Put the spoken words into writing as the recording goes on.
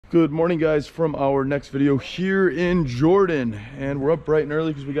Good morning, guys, from our next video here in Jordan, and we're up bright and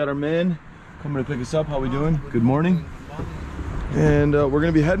early because we got our man coming to pick us up. How we doing? Good morning. And we're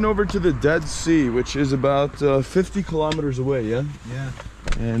gonna be heading over to the Dead Sea, which is about 50 kilometers away. Yeah,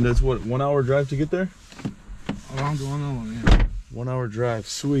 and it's what, 1 hour drive to get there? Around 1 hour, yeah. 1 hour drive.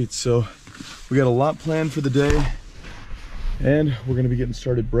 Sweet. So we got a lot planned for the day, and we're gonna be getting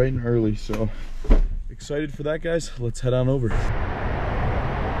started bright and early, so excited for that, guys. Let's head on over.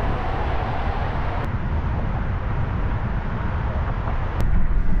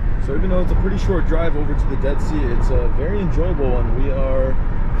 So even though it's a pretty short drive over to the Dead Sea, it's a very enjoyable one. We are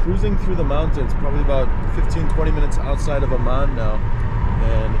cruising through the mountains, probably about 15-20 minutes outside of Amman now,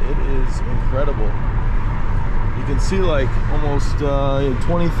 and it is incredible. You can see like almost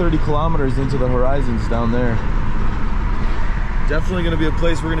 20-30 kilometers into the horizons down there. Definitely going to be a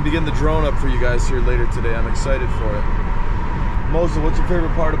place we're going to be getting the drone up for you guys here later today. I'm excited for it. Mosa, what's your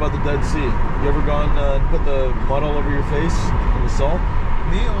favorite part about the Dead Sea? You ever gone and put the mud all over your face in the salt?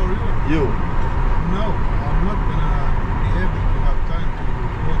 Me or you? You. No, I'm not gonna be able to have time to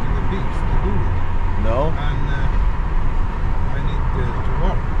go to the beach to do it. No? And I need to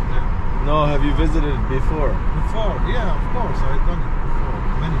work there. No, have you visited it before? Before, yeah, of course, I've done it before,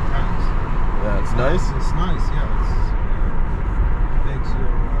 many times. Yeah, it's nice? It's nice, yeah. It makes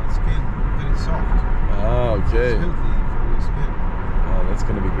your skin very soft. Ah, okay. It's healthy for your skin. Oh, that's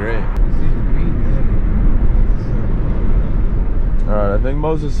gonna be great. See the green area. All right, I think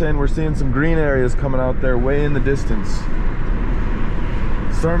Moses is saying we're seeing some green areas coming out there way in the distance.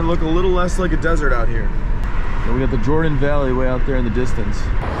 It's starting to look a little less like a desert out here. And we got the Jordan Valley way out there in the distance.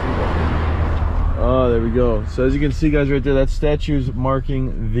 Oh, there we go. So as you can see, guys, right there, that statue's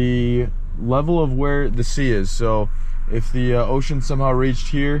marking the level of where the sea is. So if the ocean somehow reached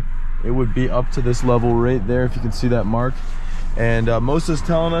here, it would be up to this level right there, if you can see that mark. And Mosa's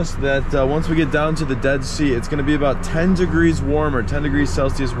telling us that once we get down to the Dead Sea, it's going to be about 10 degrees warmer, 10 degrees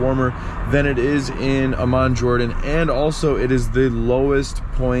Celsius warmer than it is in Amman, Jordan. And also it is the lowest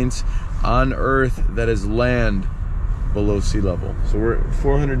point on Earth that is land below sea level. So we're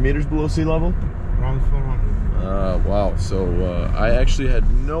 400 meters below sea level? Around 400. Wow. So I actually had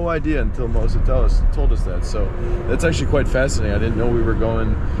no idea until Mosa told us that. So that's actually quite fascinating. I didn't know we were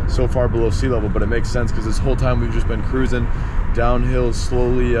going so far below sea level, but it makes sense because this whole time we've just been cruising downhill,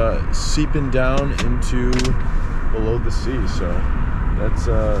 slowly seeping down into below the sea. So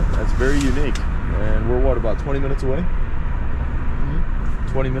that's very unique. And we're what, about 20 minutes away?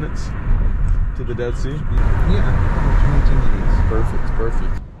 20 minutes to the Dead Sea? Yeah, 20 minutes. Perfect,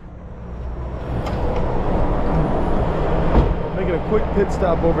 perfect. Making a quick pit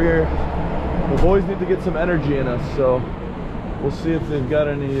stop over here. The boys need to get some energy in us, so we'll see if they've got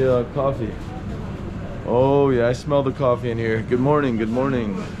any coffee. Oh yeah, I smell the coffee in here. Good morning, good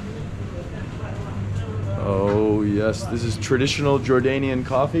morning. Oh yes, this is traditional Jordanian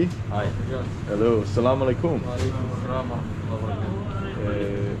coffee. Hi. Hello, salam alaikum.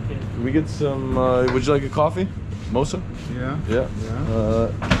 Can we get some, would you like a coffee? Mosa? Yeah.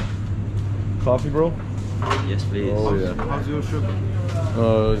 Yeah. Coffee, bro? Yes, please. Oh yeah. How's your sugar?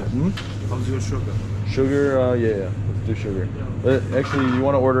 How's your sugar? Sugar, yeah, let's do sugar. Actually, you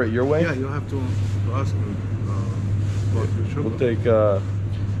want to order it your way? Yeah, you have to ask me about your sugar. We'll take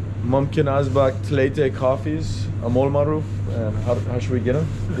Mumkin Azbak Tlete coffees, Amol Maruf, and how should we get them?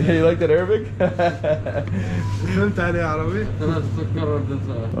 Yeah, you like that Arabic?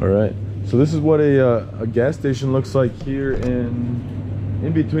 Alright, so this is what a gas station looks like here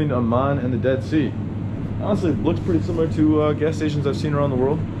in between Amman and the Dead Sea. Honestly, it looks pretty similar to gas stations I've seen around the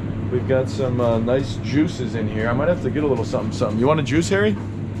world. We've got some nice juices in here. I might have to get a little something. You want a juice, Harry?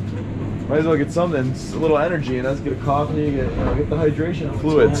 Might as well get something. It's a little energy, and let's get a coffee, get the hydration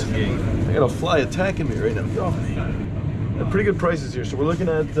fluids. I got a fly attacking me right now. Get off me. At pretty good prices here. So we're looking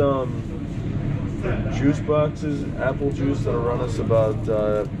at juice boxes, apple juice that'll run us about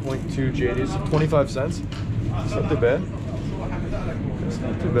 0.2 JD, so 25 cents. It's not too bad. It's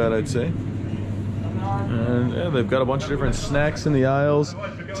not too bad, I'd say. And yeah, they've got a bunch of different snacks in the aisles,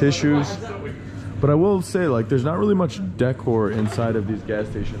 tissues. But I will say, like, there's not really much decor inside of these gas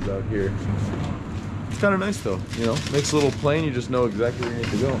stations out here. It's kind of nice though, you know. Makes a little plain, you just know exactly where you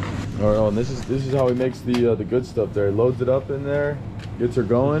need to go. All right, and this is how he makes the good stuff there. He loads it up in there, gets her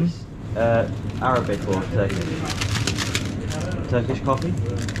going. Arabic or Turkish? Turkish coffee?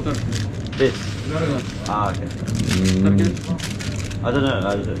 This? Ah, okay. I don't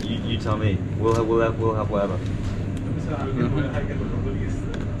know. You tell me. We'll have whatever.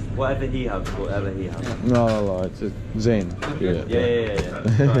 Whatever he has. No, it's Zayn. Yeah.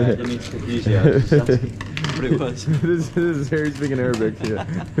 Sorry, I didn't mean to confuse you. what it was. this is Harry speaking Arabic. Yeah.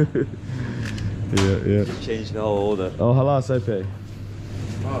 Yeah. Just changed the whole order. Oh, halas, I pay.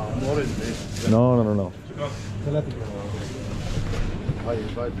 No.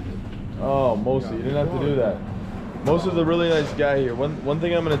 Oh, Mosa, you didn't have to do that. Mosa's a really nice guy here. One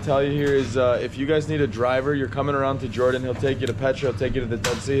thing I'm going to tell you here is if you guys need a driver, you're coming around to Jordan, he'll take you to Petra, he'll take you to the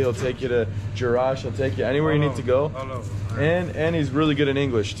Dead Sea, he'll take you to Jerash, he'll take you anywhere you need to go. And he's really good in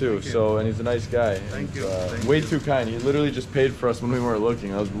English too. So, and he's a nice guy. Thank you. Way too kind. He literally just paid for us when we weren't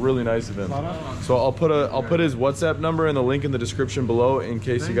looking. That was really nice of him. So I'll put his WhatsApp number and the link in the description below in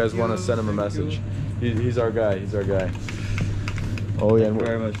case you guys want to send him a message. He's our guy. He's our guy. Oh yeah, Thank you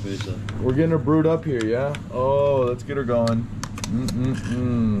very much, Musa. We're getting her brewed up here, yeah. Oh, let's get her going.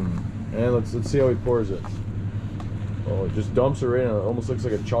 And let's see how he pours it. Oh, it just dumps her in. It almost looks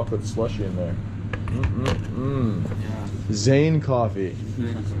like a chocolate slushy in there. Zain coffee.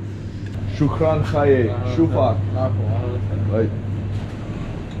 Shukran Khaye. Shufak. Right.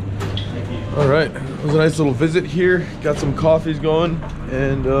 All right, it was a nice little visit here. Got some coffees going,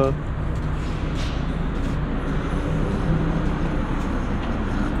 and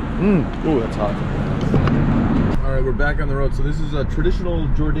oh, that's hot. All right, we're back on the road. So this is a traditional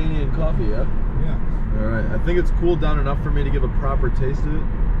Jordanian coffee, yeah? Yeah. All right, I think it's cooled down enough for me to give a proper taste of it.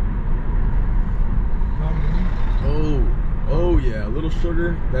 Oh yeah, a little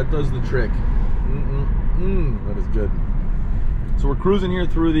sugar, that does the trick. That is good. So we're cruising here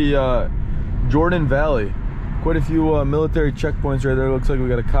through the Jordan Valley. Quite a few military checkpoints right there. Looks like we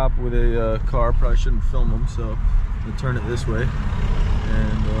got a cop with a car. Probably shouldn't film him, so we'll turn it this way.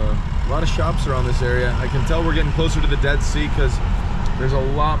 And a lot of shops around this area. I can tell we're getting closer to the Dead Sea because there's a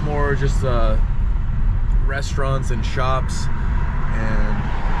lot more just restaurants and shops and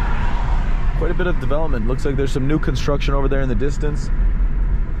quite a bit of development. Looks like there's some new construction over there in the distance.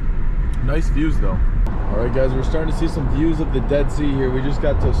 Nice views though. All right guys, we're starting to see some views of the Dead Sea here. We just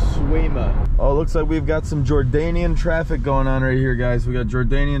got to Suema. Oh, looks like we've got some Jordanian traffic going on right here, guys. We got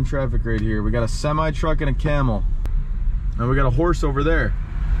Jordanian traffic right here. We got a semi truck and a camel. And we got a horse over there.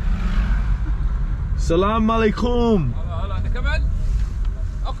 Salam alaikum.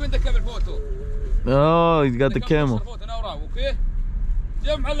 Oh, he's got the camel.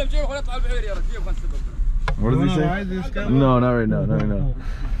 What does he say? No, not right now. Not right now.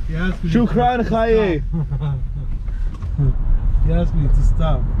 Shukran Khaye. He asked me to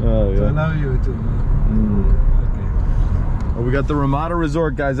stop. Oh, yeah. To allow you to. Okay. Well, we got the Ramada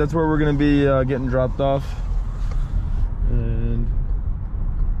Resort, guys. That's where we're going to be getting dropped off. And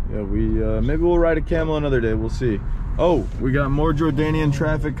yeah, maybe we'll ride a camel another day. We'll see. Oh, we got more Jordanian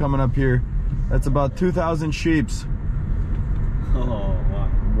traffic coming up here. That's about 2,000 sheeps. Oh, wow.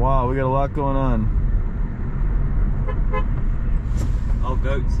 Wow, we got a lot going on. Oh,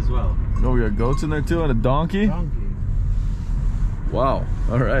 goats as well. Oh, we got goats in there too, and a donkey? Donkey. Wow.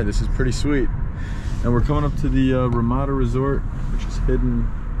 All right, this is pretty sweet. And we're coming up to the Ramada Resort, which is hidden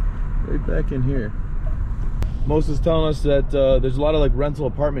right back in here. Most is telling us that there's a lot of like rental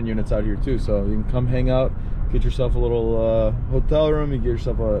apartment units out here too, so you can come hang out, get yourself a little hotel room, you get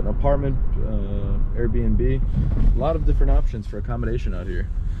yourself an apartment, Airbnb. A lot of different options for accommodation out here.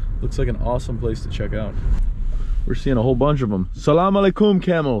 Looks like an awesome place to check out. We're seeing a whole bunch of them. Salam alaikum,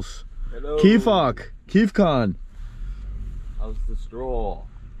 camels. Hello. Kifak, Kifkan. How's the straw?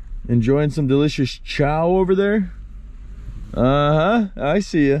 Enjoying some delicious chow over there? Uh-huh, I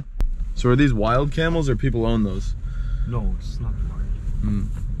see ya. So are these wild camels or people own those? No, it's not wild.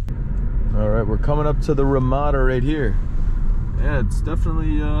 All right, we're coming up to the Ramada right here. Yeah, it's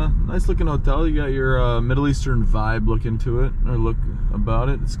definitely a nice looking hotel. You got your Middle Eastern vibe looking to it, or look about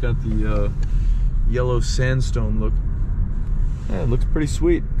it. It's got the yellow sandstone look. Yeah, it looks pretty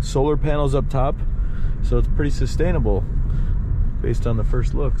sweet. Solar panels up top, so it's pretty sustainable based on the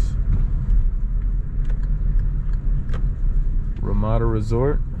first looks. Ramada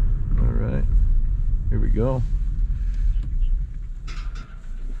Resort. All right, here we go.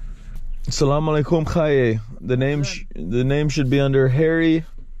 Salam alaikum Khaye. The name should be under Harry.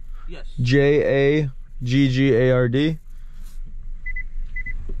 Yes. Jaggard.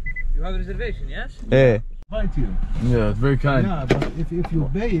 You have a reservation, yes? Hey. Invite you. Yeah, it's very kind. Yeah, but if you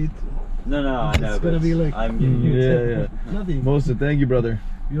pay it, No, I know. it's gonna be like I'm getting you. Yeah. nothing. Mosa, thank you, brother.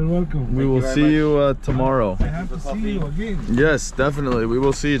 You're welcome. We will very see much. you tomorrow. I have to see you again. Yes, definitely. We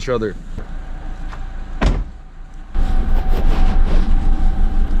will see each other.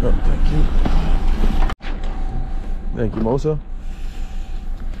 Oh, thank you. Thank you, Mosa.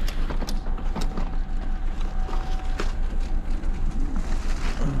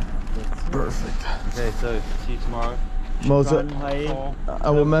 Perfect. Okay, so see you tomorrow. Mosa, Shukran, Haye. I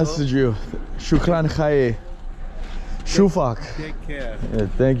will message you. Shukran Khaye. Shufak. Take care. Yeah,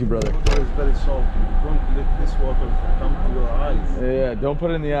 thank you, brother. Water is very salty. Don't let this water come to your eyes. Yeah, don't put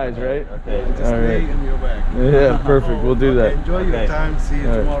it in the eyes, right? Okay. Just All lay right. in your bag. Yeah, perfect. We'll do that. Enjoy your Okay. time. See you All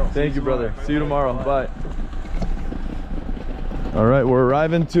right. tomorrow. Thank you, brother. See you tomorrow. Bye. All right, we're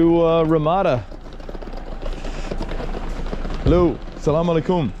arriving to Ramada. Hello. Salam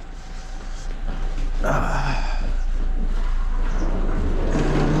alaikum.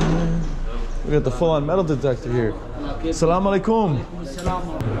 We got the full-on metal detector here. Salam alaikum.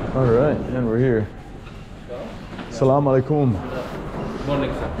 All right, and we're here. Salam alaikum.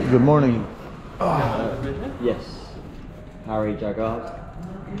 Morning, sir. Good morning. Yes. Harry Jaggard.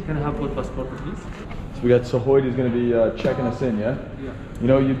 Can I have your passport, please? So we got Sohoid who's going to be checking us in, yeah? Yeah. You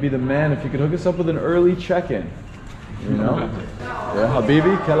know, you'd be the man if you could hook us up with an early check-in. You know? Yeah,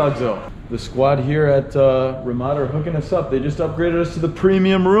 Habibi, Kelagzo. The squad here at Ramada are hooking us up. They just upgraded us to the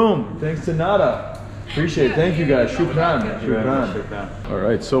premium room. Thanks to Nada. Appreciate it. Thank you guys. Shukran. Shukran. All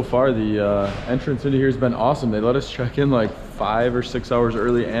right, so far the entrance into here has been awesome. They let us check in like 5 or 6 hours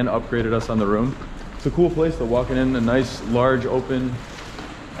early and upgraded us on the room. It's a cool place though, walking in, a nice, large, open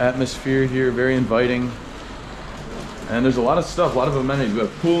atmosphere here, very inviting. And there's a lot of stuff, a lot of amenities. We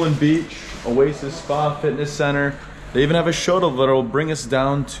have pool and beach, oasis, spa, fitness center. They even have a shuttle that'll bring us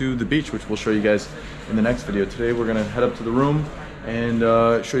down to the beach, which we'll show you guys in the next video. Today we're gonna head up to the room and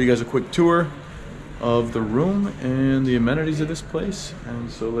show you guys a quick tour of the room and the amenities of this place. And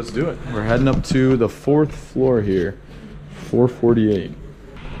so let's do it. We're heading up to the 4th floor here, 448.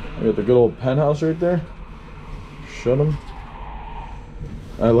 We got the good old penthouse right there. Shut them.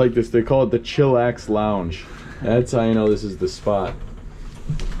 I like this. They call it the Chillax Lounge. That's how you know this is the spot.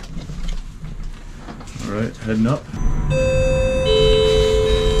 All right, heading up.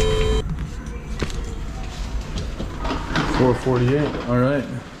 $448. All right,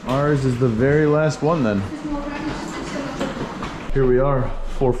 ours is the very last one then. Here we are,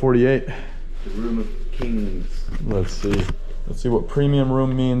 448. The room of kings. Let's see. Let's see what premium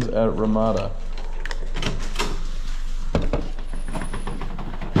room means at Ramada.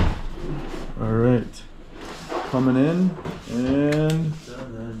 All right, coming in, and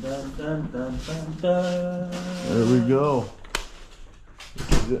there we go.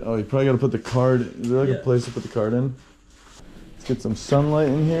 This is it. Oh, you probably got to put the card. Is there like a place to put the card in? Let's get some sunlight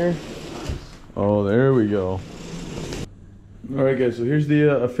in here. Oh, there we go. All right, guys. So here's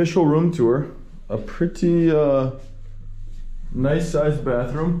the official room tour. A pretty nice sized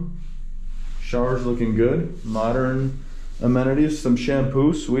bathroom. Shower's looking good. Modern amenities. Some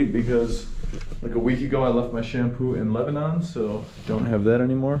shampoo, sweet, because like a week ago I left my shampoo in Lebanon, so don't have that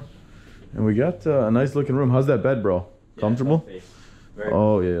anymore. And we got a nice looking room. How's that bed, bro? Comfortable?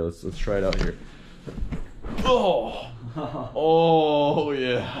 Oh yeah, let's try it out here. Oh, oh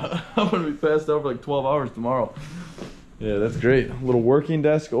yeah. I'm gonna be passed out for like 12 hours tomorrow. Yeah, that's great. A little working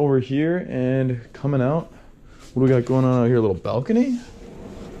desk over here, and coming out, what do we got going on out here? A little balcony?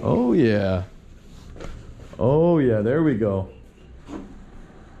 Oh yeah. Oh yeah, there we go.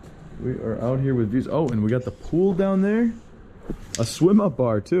 We are out here with views. Oh, and we got the pool down there. A swim up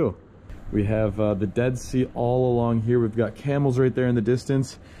bar too. We have the Dead Sea all along here. We've got camels right there in the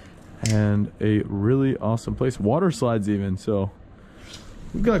distance, and a really awesome place. Water slides even, so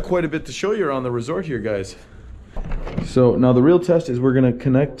we've got quite a bit to show you around the resort here, guys. So now the real test is we're gonna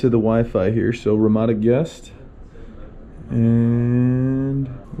connect to the Wi-Fi here. So Ramada guest, and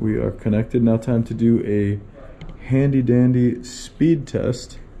we are connected. Now time to do a handy dandy speed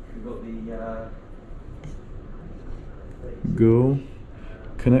test. Go.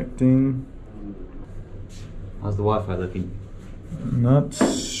 Connecting. How's the Wi-Fi looking? Not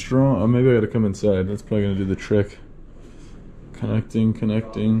strong. Oh, maybe I gotta come inside. That's probably gonna do the trick. Connecting.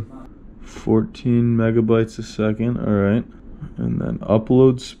 14 megabytes a second. Alright. And then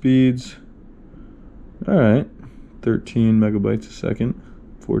upload speeds. Alright. 13 megabytes a second.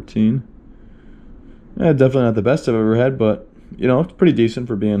 14. Yeah, definitely not the best I've ever had, but you know, it's pretty decent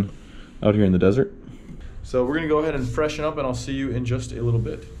for being out here in the desert. So we're gonna go ahead and freshen up, and I'll see you in just a little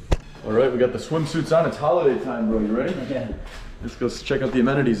bit. All right, we got the swimsuits on. It's holiday time, bro. You ready? Yeah. Let's go check out the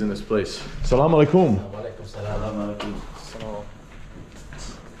amenities in this place. Salam alaikum.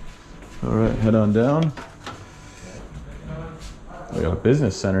 All right, head on down. We got a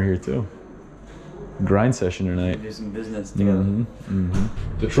business center here too. Grind session tonight. Do some business together.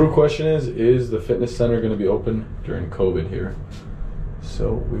 The true question is the fitness center going to be open during COVID here?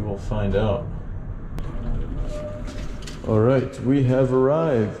 So we will find out. All right, we have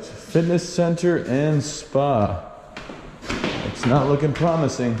arrived. Fitness center and spa. It's not looking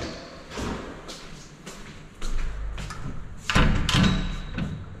promising.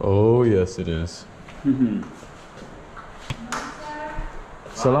 Oh yes, it is.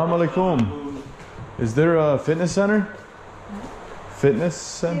 Assalamu alaikum. Is there a fitness center? Fitness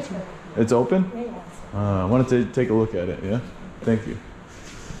center? It's open? I wanted to take a look at it, yeah? Thank you.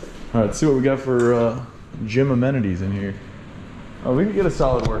 All right, let's see what we got for gym amenities in here. Oh, we could get a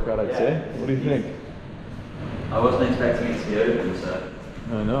solid workout, I'd say. What do you think? I wasn't expecting it to be open, so.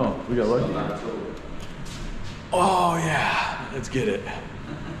 I know, we got lucky. Oh yeah, let's get it.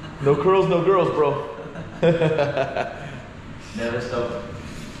 No curls, no girls, bro. Never stop.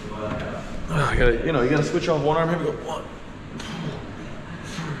 I gotta, you gotta switch off one arm. Here we go. One.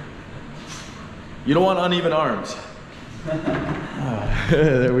 You don't want uneven arms.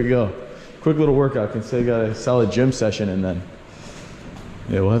 There we go. Quick little workout. Can say got a solid gym session, and then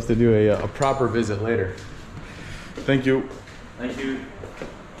yeah, we'll have to do a proper visit later. Thank you. Thank you.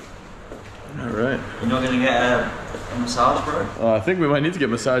 All right. You're not gonna get a massage, bro? I think we might need to get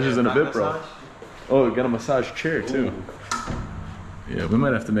massages in a bit, bro. Massage? Oh, we got a massage chair too. Ooh. Yeah, we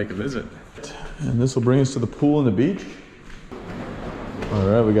might have to make a visit. And this will bring us to the pool and the beach. All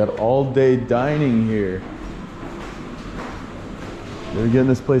right, we got all day dining here. They're getting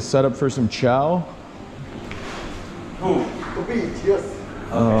this place set up for some chow. Oh, the beach, yes.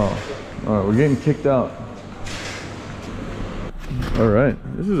 Oh, all right, we're getting kicked out. All right,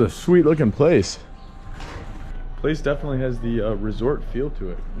 this is a sweet looking place. Place definitely has the resort feel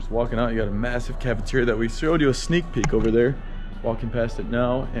to it. Just walking out, you got a massive cafeteria that we showed you a sneak peek over there. Walking past it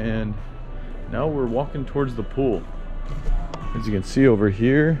now, and now we're walking towards the pool. As you can see over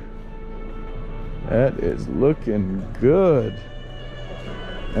here, that is looking good.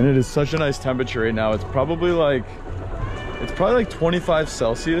 And it is such a nice temperature right now. It's probably like 25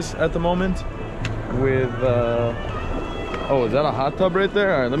 Celsius at the moment with oh, is that a hot tub right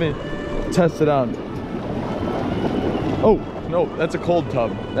there? All right, let me test it out. Oh, no, that's a cold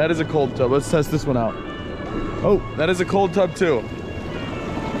tub. That is a cold tub. Let's test this one out. Oh, that is a cold tub too.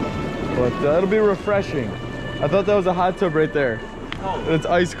 But it'll be refreshing. I thought that was a hot tub right there. Oh. It's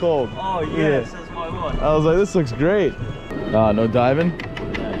ice cold. Oh, yes, that's my one. I was like, this looks great. No diving? So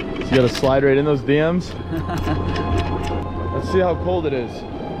you gotta slide right in those DMs. Let's see how cold it is.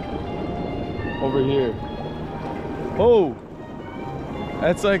 Over here. Oh!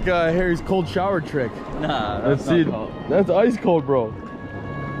 That's like Harry's cold shower trick. Nah, that's not cold. That's ice cold, bro.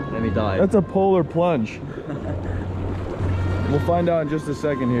 Let me dive. That's a polar plunge. We'll find out in just a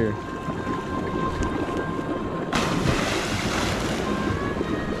second here.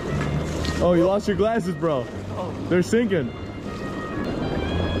 Oh, you lost your glasses, bro. Oh. They're sinking.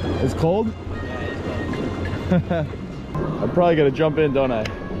 It's cold? Yeah, it's cold. I probably gotta jump in, don't I?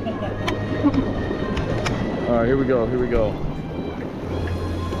 All right, here we go, here we go.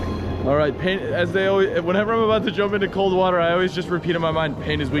 All right, pain, as they always, whenever I'm about to jump into cold water, I always just repeat in my mind,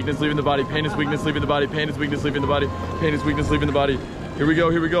 pain is weakness leaving the body, pain is weakness leaving the body, pain is weakness leaving the body, pain is weakness leaving the body. Here we go,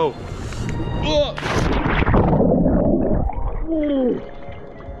 here we go.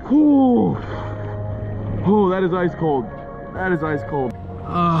 Oh, that is ice cold. That is ice cold.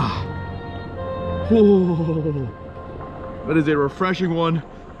 That is a refreshing one,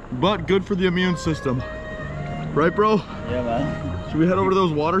 but good for the immune system. Right, bro? Yeah, man. Should we head over to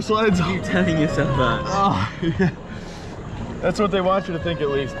those water slides? You keep telling yourself that. Oh, yeah. That's what they want you to think, at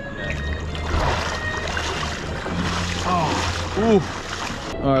least. Oh, ooh.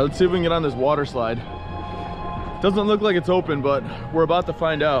 All right, let's see if we can get on this water slide. Doesn't look like it's open, but we're about to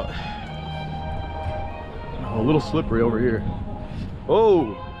find out. Oh, a little slippery over here.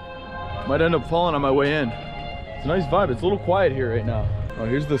 Oh, might end up falling on my way in. It's a nice vibe. It's a little quiet here right now. Oh,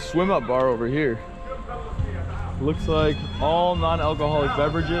 here's the swim up bar over here. Looks like all non-alcoholic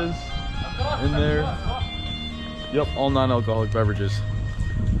beverages in there. Yep, all non-alcoholic beverages.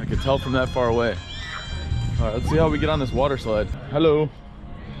 I could tell from that far away. All right, let's see how we get on this water slide. Hello.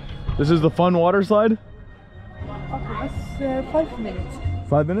 This is the fun water slide? Okay, that's 5 minutes.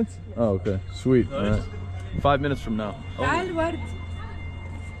 5 minutes? Oh, okay. Sweet. All right. 5 minutes from now. تعال ورد.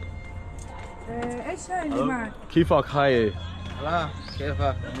 ايش هاي اللي معك؟ كيفك هاي؟ لا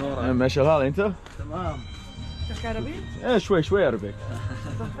كيفك نورك؟ ماشي الحال انت؟ تمام. تحكي عربي؟ ايه شوي عربي.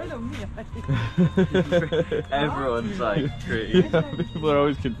 طب حلو منيح. Everyone's like, great. Yeah, people are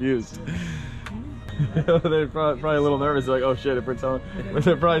always confused. They're probably a little nervous. They're like, oh shit, if we're telling, but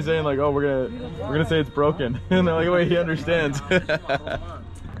they're probably saying like, oh, we're gonna say it's broken, and they're like, wait, he understands.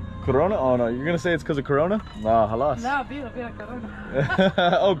 Corona? Oh no, you're gonna say it's because of Corona? Nah, halas. لا بيرة كورونا.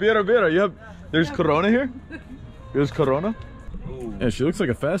 Oh, bira. You have, there's Corona here? There's Corona? Ooh. Yeah, she looks like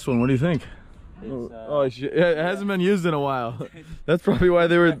a fast one. What do you think? Oh, it hasn't been used in a while. That's probably why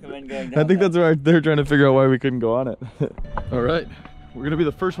they were. I think that's why they're trying to figure out why we couldn't go on it. All right, we're gonna be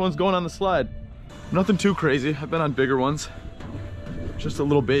the first ones going on the slide. Nothing too crazy. I've been on bigger ones. Just a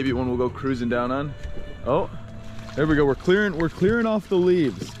little baby one we'll go cruising down on. Oh, there we go. We're clearing off the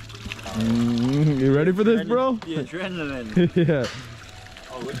leaves. You ready for this, bro? The adrenaline. Yeah.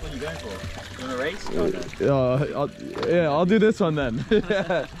 Oh, which one are you going for? You want a race? I'll do this one then.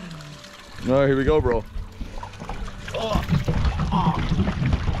 Yeah. All right, here we go, bro. Oh.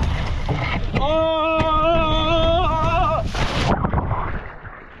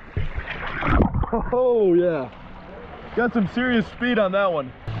 Oh yeah, got some serious speed on that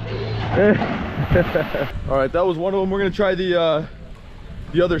one. All right, that was one of them. We're gonna try the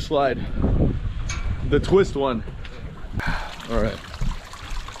other slide, the twist one. All right,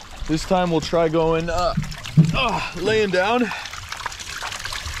 this time we'll try going laying down.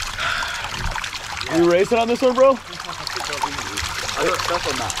 You racing on this one, bro? I got stuff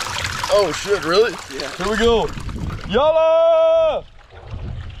on that. Oh shit, really? Yeah. Here we go. Yalla!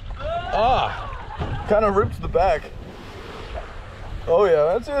 Ah, kind of ripped the back. Oh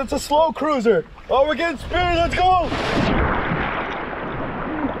yeah, it's a slow cruiser. Oh, we're getting speed, let's go!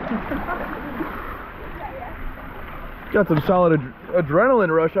 Got some solid adrenaline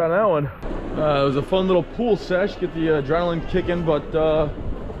rush on that one. It was a fun little pool sesh, get the adrenaline kicking, but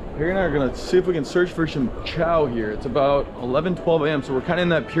Harry and I are gonna see if we can search for some chow here. It's about 11-12 a.m. so we're kind of in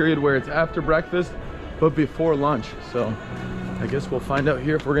that period where it's after breakfast but before lunch. So I guess we'll find out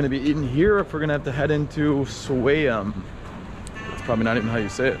here if we're gonna be eating here or if we're gonna have to head into Swayam. That's probably not even how you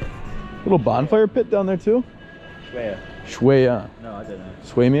say it. Little bonfire pit down there too? Where? Swaya. No, I don't know.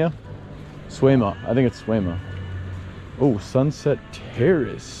 Swamia? Swama. I think it's Swama. Oh, Sunset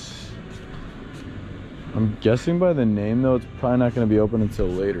Terrace. I'm guessing by the name though, it's probably not going to be open until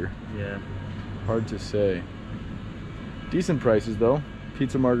later. Yeah. Hard to say. Decent prices though.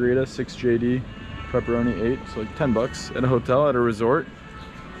 Pizza margarita, 6 JD. Pepperoni, 8. So like 10 bucks at a hotel, at a resort.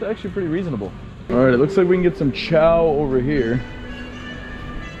 It's actually pretty reasonable. All right, it looks like we can get some chow over here.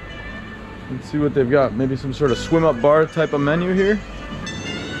 Let's see what they've got. Maybe some sort of swim up bar type of menu here.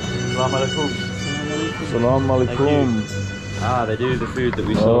 Salam alaikum. Salam alaikum. Ah, they do the food that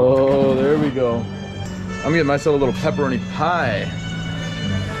we saw. Oh, there we go. I'm getting myself a little pepperoni pie.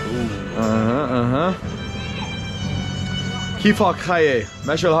 Kifak khaye.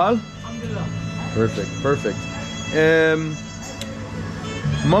 Mashal hal? Perfect.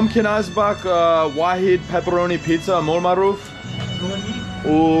 ممكن أسبق واحد pepperoni pizza مول معروف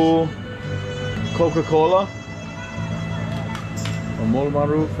و Coca-Cola مول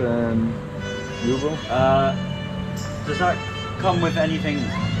معروف and you, bro? Does that come with anything?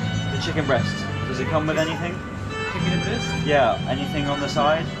 The chicken breast. Does it come with anything? Chicken breast? Yeah, anything on the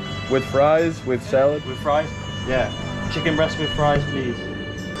side? With fries, with salad? With fries? Yeah. Chicken breast with fries, please.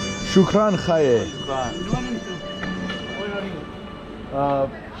 Shukran khaye.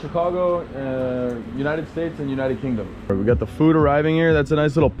 Chicago, United States, and United Kingdom. We got the food arriving here. That's a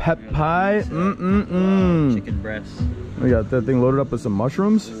nice little pep pie. Chicken breast. We got that thing loaded up with some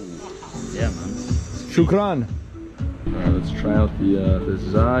mushrooms. Yeah, man. Shukran. All right, let's try out the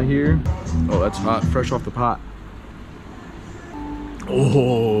za here. Oh, that's hot, fresh off the pot.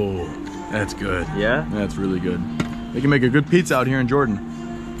 Oh, that's good. Yeah? That's really good. They can make a good pizza out here in Jordan.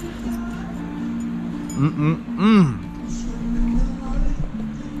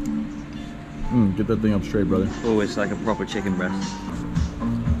 Get that thing up straight, brother. Oh, it's like a proper chicken breast.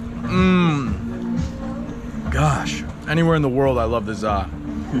 Gosh, anywhere in the world, I love the za.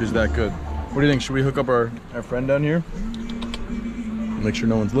 It is that good. What do you think? Should we hook up our friend down here? Make sure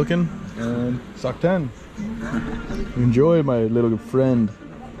no one's looking. And Saktan. Enjoy, my little friend.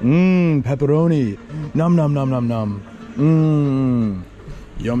 Pepperoni. Nom nom nom nom nom.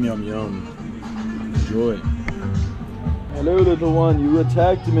 Yum yum yum. Enjoy. Hello, little one. You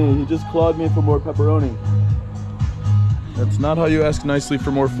attacked me. He just clawed me for more pepperoni. That's not how you ask nicely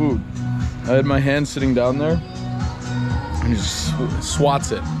for more food. I had my hand sitting down there, and he just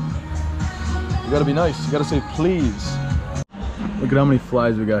swats it. You gotta be nice. You gotta say please. Look at how many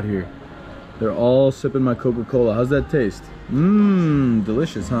flies we got here. They're all sipping my Coca-Cola. How's that taste?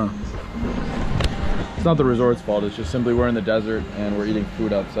 Delicious, huh? It's not the resort's fault. It's just simply we're in the desert and we're eating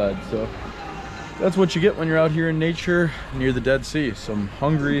food outside. So that's what you get when you're out here in nature near the Dead Sea. Some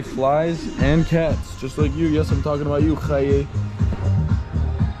hungry flies and cats, just like you. Yes, I'm talking about you, Khaye.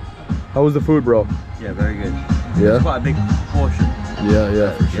 How was the food, bro? Yeah, very good. Yeah? It's quite a big portion.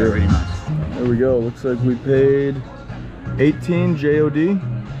 Yeah, for sure. Yeah, really nice. There we go. Looks like we paid 18 JOD.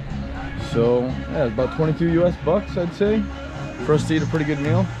 So yeah, about 22 US bucks, I'd say, for us to eat a pretty good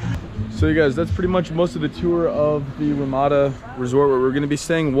meal. So you guys, that's pretty much most of the tour of the Ramada Resort, where we're gonna be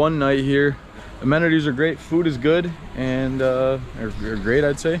staying one night here. Amenities are great, food is good, and are great,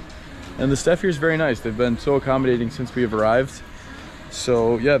 I'd say. And the staff here is very nice. They've been so accommodating since we have arrived.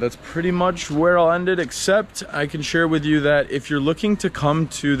 So yeah, that's pretty much where I'll end it, except I can share with you that if you're looking to come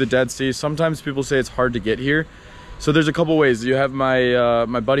to the Dead Sea, sometimes people say it's hard to get here. So there's a couple ways. You have my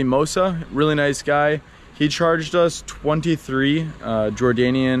my buddy Mosa, really nice guy. He charged us 23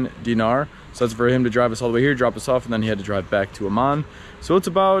 Jordanian dinar. So that's for him to drive us all the way here, drop us off, and then he had to drive back to Amman. So it's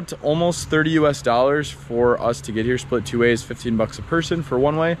about almost $30 US for us to get here, split 2 ways, 15 bucks a person for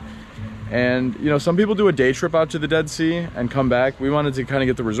one way. And you know, some people do a day trip out to the Dead Sea and come back. We wanted to kind of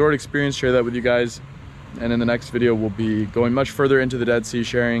get the resort experience, share that with you guys. And in the next video, we'll be going much further into the Dead Sea,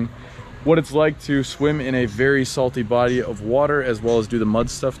 sharing what it's like to swim in a very salty body of water, as well as do the mud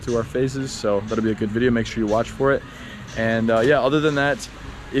stuff to our faces. So that'll be a good video. Make sure you watch for it. And yeah, other than that,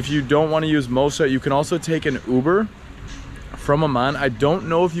 if you don't want to use Mosa, you can also take an Uber from Amman. I don't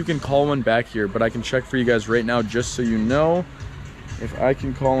know if you can call one back here, but I can check for you guys right now, just so you know. If I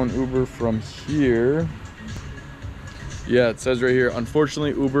can call an Uber from here. Yeah, it says right here,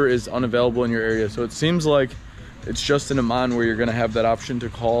 unfortunately, Uber is unavailable in your area. So it seems like it's just in Amman where you're gonna have that option to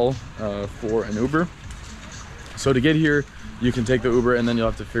call for an Uber. So to get here, you can take the Uber, and then you'll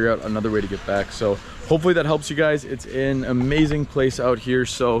have to figure out another way to get back. So hopefully that helps you guys. It's an amazing place out here.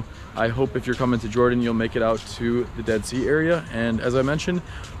 So I hope if you're coming to Jordan, you'll make it out to the Dead Sea area. And as I mentioned,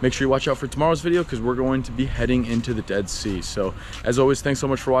 make sure you watch out for tomorrow's video, because we're going to be heading into the Dead Sea. So as always, thanks so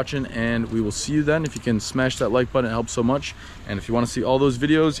much for watching, and we will see you then. If you can smash that like button, it helps so much. And if you want to see all those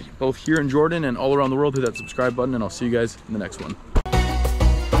videos, both here in Jordan and all around the world, hit that subscribe button, and I'll see you guys in the next one.